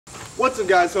What's up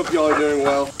guys, hope y'all are doing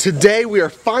well. Today we are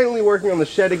finally working on the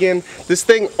shed again. This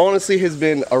thing honestly has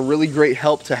been a really great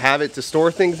help to have it to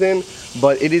store things in,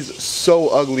 but it is so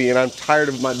ugly and I'm tired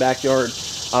of my backyard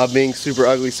being super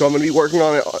ugly. So I'm gonna be working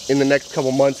on it in the next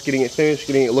couple months, getting it finished,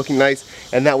 getting it looking nice,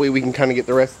 and that way we can kind of get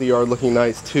the rest of the yard looking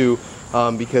nice too,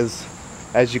 because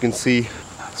as you can see,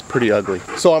 it's pretty ugly.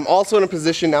 So I'm also in a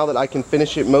position now that I can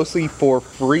finish it mostly for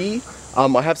free.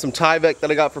 I have some Tyvek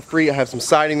that I got for free. I have some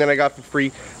siding that I got for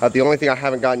free. The only thing I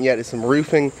haven't gotten yet is some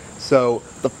roofing. So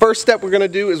the first step we're gonna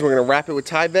do is we're gonna wrap it with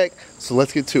Tyvek. So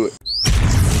let's get to it.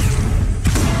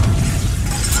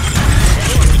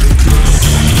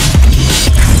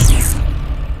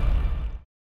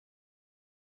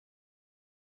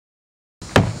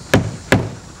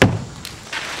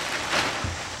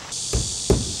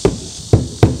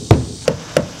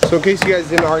 So in case you guys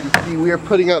didn't already see, we are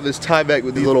putting out this Tyvek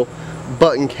with these little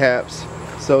button caps.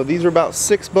 So these are about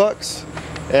 $6,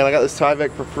 and I got this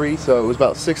Tyvek for free, so it was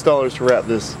about $6 to wrap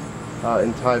this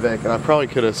in Tyvek, and I probably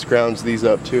could have scrounged these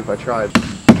up too if I tried.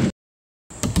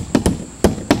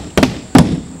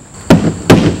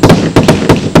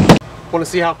 Want to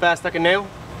see how fast I can nail?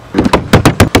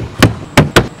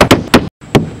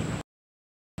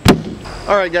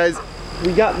 Alright guys,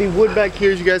 we got the wood back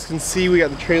here. As you guys can see, we got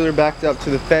the trailer backed up to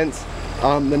the fence.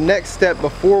 The next step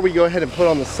before we go ahead and put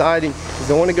on the siding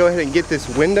is I want to go ahead and get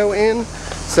this window in.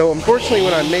 So unfortunately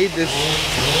when I made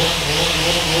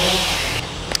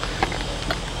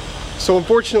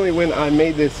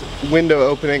this window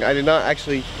opening, I did not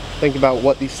actually think about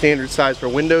what the standard size for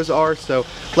windows are. So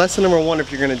lesson number one,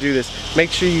 if you're going to do this,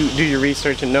 make sure you do your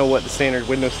research and know what the standard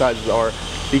window sizes are,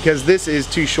 because this is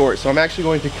too short. So I'm actually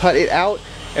going to cut it out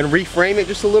and reframe it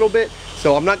just a little bit.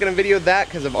 So I'm not going to video that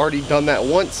because I've already done that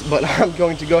once, but I'm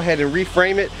going to go ahead and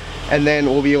reframe it, and then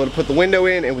we'll be able to put the window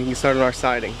in and we can start on our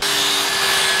siding.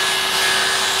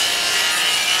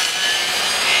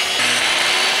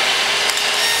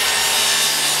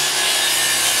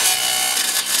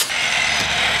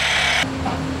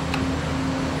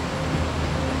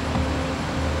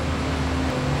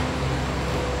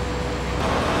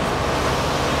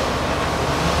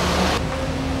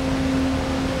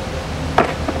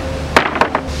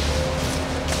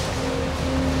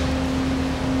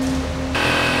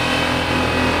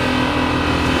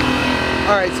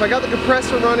 Alright, so I got the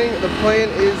compressor running. The plan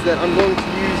is that I'm going to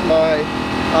use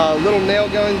my little nail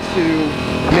gun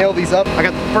to nail these up. I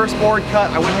got the first board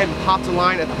cut. I went ahead and popped a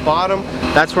line at the bottom.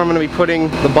 That's where I'm going to be putting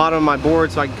the bottom of my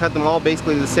board, so I can cut them all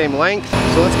basically the same length.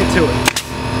 So let's get to it.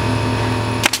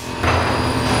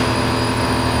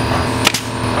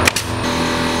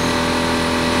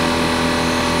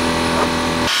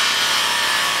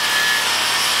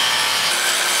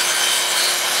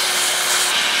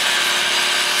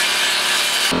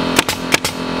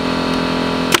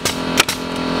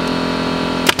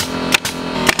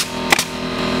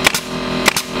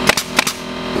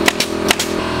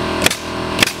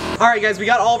 Alright guys, we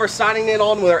got all of our siding nailed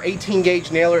on with our 18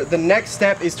 gauge nailer. The next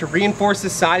step is to reinforce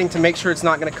this siding to make sure it's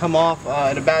not going to come off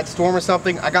in a bad storm or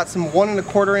something. I got some 1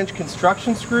 1/4 inch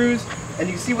construction screws, and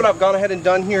you see what I've gone ahead and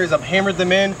done here is I've hammered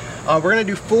them in. We're going to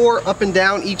do 4 up and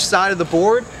down each side of the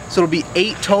board, so it'll be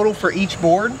 8 total for each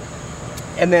board.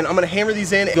 And then I'm going to hammer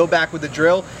these in and go back with the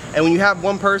drill. And when you have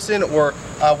one person or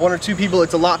 1 or 2 people,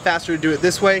 it's a lot faster to do it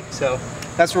this way. So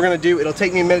that's what we're going to do. It'll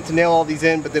take me a minute to nail all these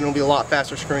in, but then it'll be a lot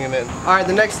faster screwing them in. Alright,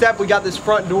 the next step, we got this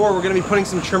front door. We're going to be putting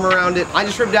some trim around it. I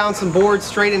just ripped down some boards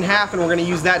straight in half, and we're going to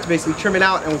use that to basically trim it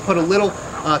out, and we'll put a little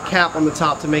cap on the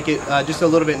top to make it just a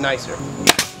little bit nicer.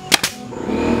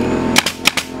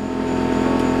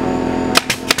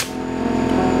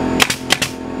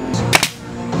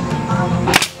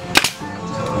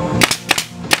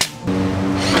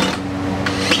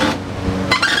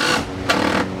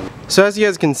 So as you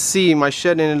guys can see, my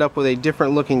shed ended up with a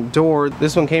different looking door.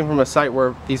 This one came from a site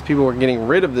where these people were getting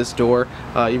rid of this door.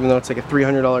 Even though it's like a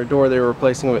 $300 door, they were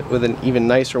replacing it with an even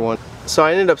nicer one. So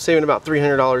I ended up saving about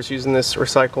 $300 using this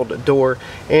recycled door,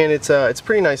 and it's a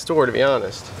pretty nice door, to be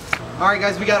honest. Alright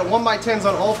guys, we got 1x10s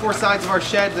on all 4 sides of our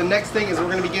shed. The next thing is we're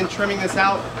going to begin trimming this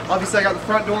out. Obviously I got the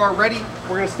front door already.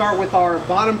 We're going to start with our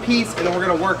bottom piece, and then we're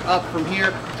going to work up from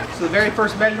here. So the very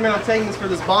first measurement I'm taking is for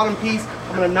this bottom piece.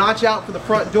 I'm going to notch out for the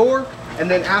front door,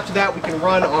 and then after that we can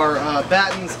run our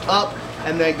battens up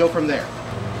and then go from there.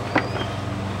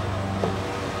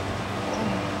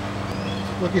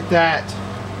 Look at that.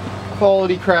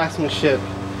 Quality craftsmanship.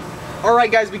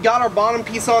 Alright guys, we got our bottom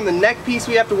piece on. The next piece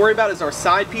we have to worry about is our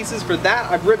side pieces. For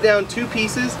that, I've ripped down 2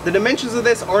 pieces. The dimensions of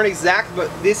this aren't exact, but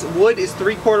this wood is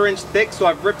 3/4 inch thick, so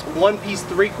I've ripped one piece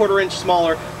 3/4 inch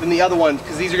smaller than the other one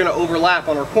because these are going to overlap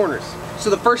on our corners. So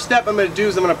the first step I'm going to do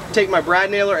is I'm going to take my brad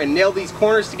nailer and nail these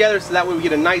corners together so that way we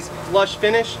get a nice flush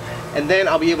finish, and then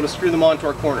I'll be able to screw them onto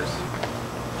our corners.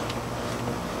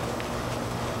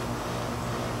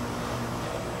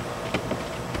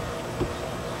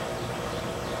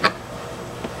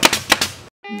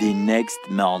 The next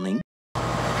morning.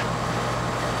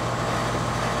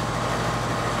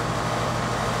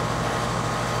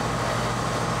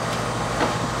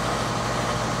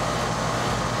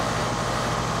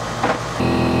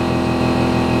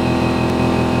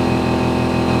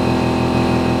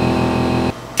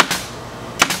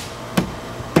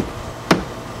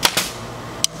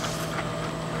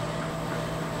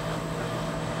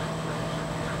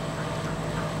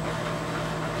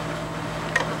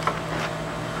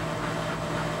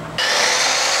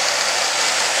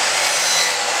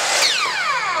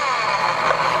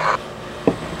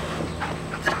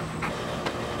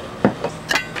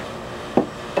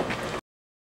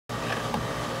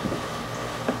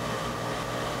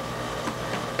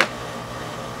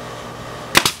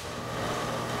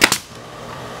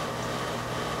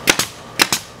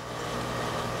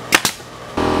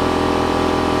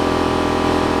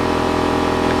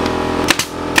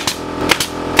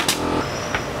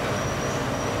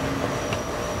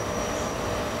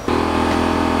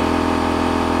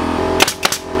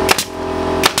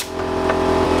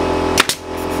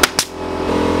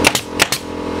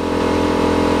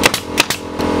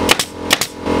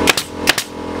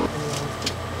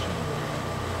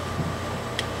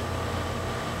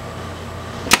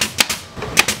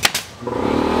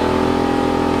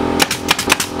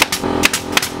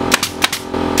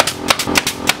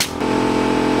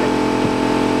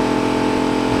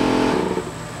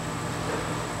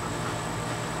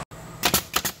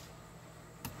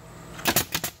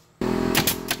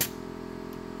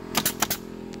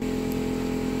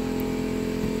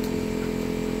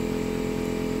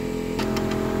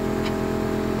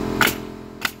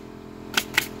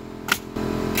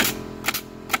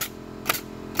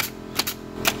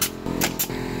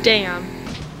 Damn.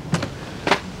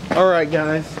 Alright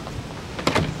guys,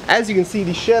 as you can see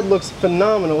the shed looks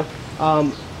phenomenal.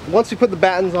 Once we put the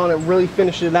battens on it, really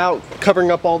finished it out, covering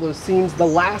up all those seams. The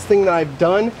last thing that I've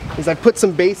done is I put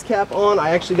some base cap on. I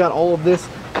actually got all of this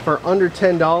for under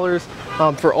 $10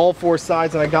 for all 4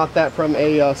 sides, and I got that from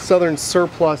a Southern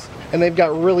Surplus, and they've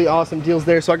got really awesome deals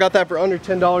there. So I got that for under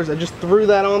 $10. I just threw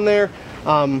that on there.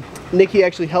 Nikki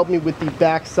actually helped me with the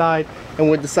back side and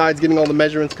with the sides, getting all the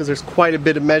measurements, because there's quite a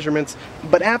bit of measurements.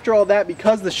 But after all that,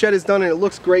 because the shed is done and it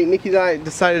looks great, Nikki and I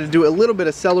decided to do a little bit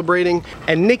of celebrating,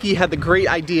 and Nikki had the great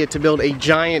idea to build a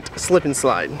giant slip and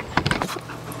slide. Hold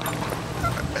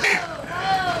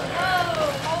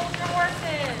your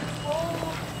horses.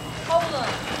 Hold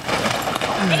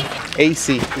them.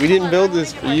 AC. We didn't build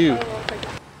this for you.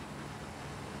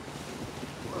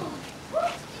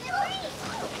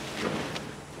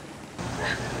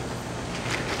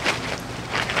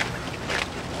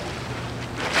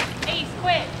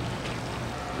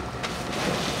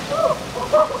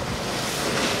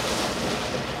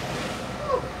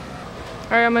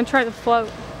 Alright, I'm gonna try the float,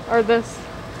 or this.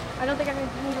 I don't think I need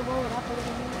to roll it up a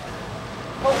little bit.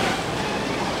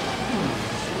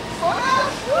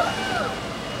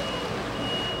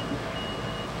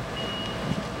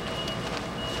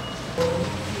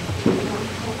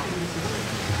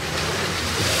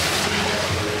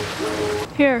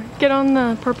 Here, get on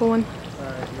the purple one.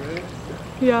 Alright, you ready?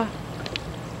 Yeah.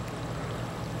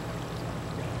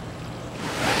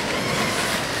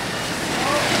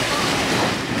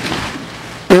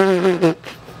 I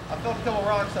felt a couple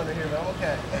rocks under here, but I'm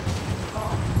okay.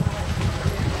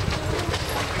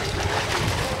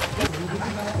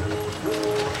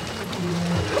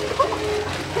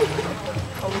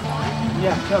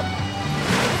 Yeah, go.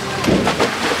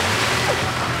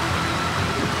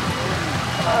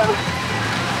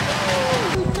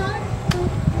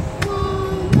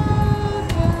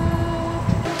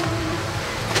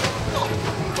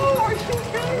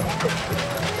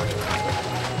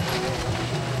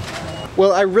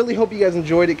 Well, I really hope you guys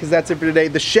enjoyed it, because that's it for today.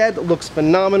 The shed looks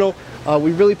phenomenal.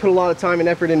 We really put a lot of time and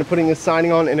effort into putting this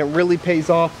siding on, and it really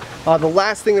pays off. The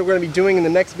last thing that we're going to be doing in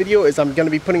the next video is I'm going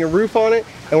to be putting a roof on it,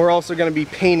 and we're also going to be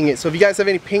painting it. So if you guys have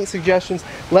any paint suggestions,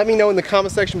 let me know in the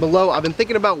comment section below. I've been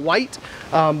thinking about white,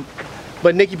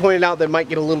 but Nikki pointed out that it might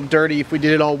get a little dirty if we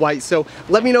did it all white. So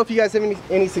let me know if you guys have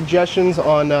any suggestions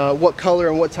on what color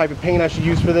and what type of paint I should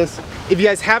use for this. If you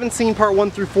guys haven't seen part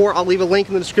 1 through 4, I'll leave a link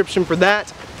in the description for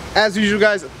that. As usual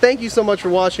guys, thank you so much for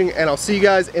watching, and I'll see you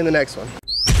guys in the next one.